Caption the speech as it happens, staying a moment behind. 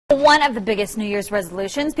One of the biggest New Year's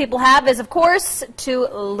resolutions people have is, of course, to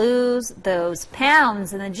lose those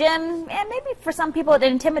pounds in the gym. And maybe for some people it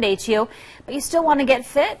intimidates you, but you still want to get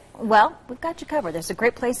fit? Well, we've got you covered. There's a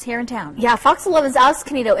great place here in town. Yeah, Fox 11's Alex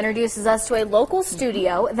Canito introduces us to a local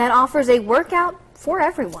studio that offers a workout for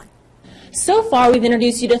everyone. So far, we've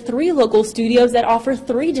introduced you to 3 local studios that offer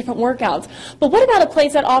 3 different workouts. But what about a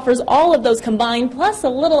place that offers all of those combined plus a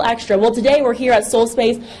little extra? Well, today we're here at Soul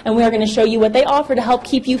Space, and we are going to show you what they offer to help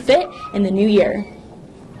keep you fit in the new year.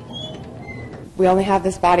 We only have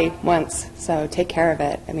this body once, so take care of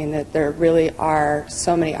it. I mean, there really are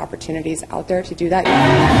so many opportunities out there to do that.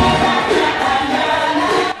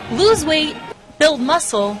 Lose weight, build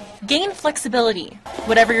muscle, gain flexibility.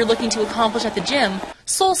 Whatever you're looking to accomplish at the gym,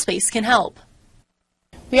 Soul Space can help.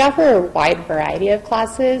 We offer a wide variety of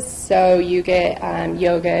classes, so you get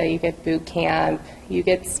yoga, you get boot camp, you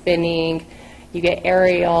get spinning, you get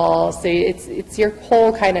aerial, so it's your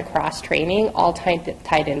whole kind of cross training all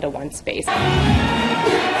tied into one space.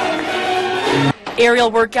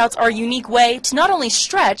 Aerial workouts are a unique way to not only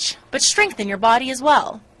stretch, but strengthen your body as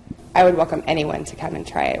well. I would welcome anyone to come and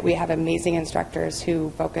try it. We have amazing instructors who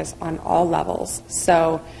focus on all levels.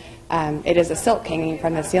 So it is a silk hanging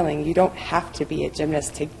from the ceiling. You don't have to be a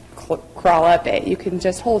gymnast to crawl up it. You can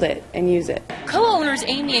just hold it and use it. Co-owners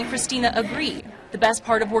Amy and Christina agree. The best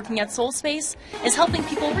part of working at Soul Space is helping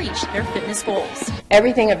people reach their fitness goals.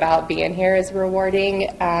 Everything about being here is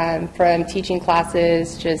rewarding, from teaching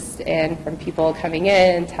classes and from people coming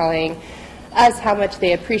in and telling us how much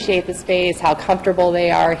they appreciate the space, how comfortable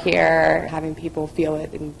they are here, having people feel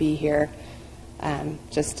it and be here,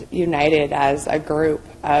 just united as a group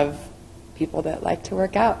of people that like to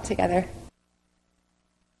work out together.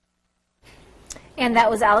 And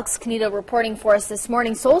that was Alex Canito reporting for us this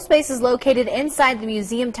morning. Soul Space is located inside the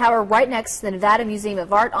museum tower right next to the Nevada Museum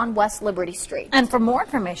of Art on West Liberty Street. And for more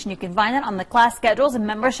information, you can find it on the class schedules and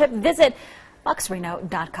membership. Visit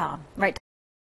foxreno.com. Right.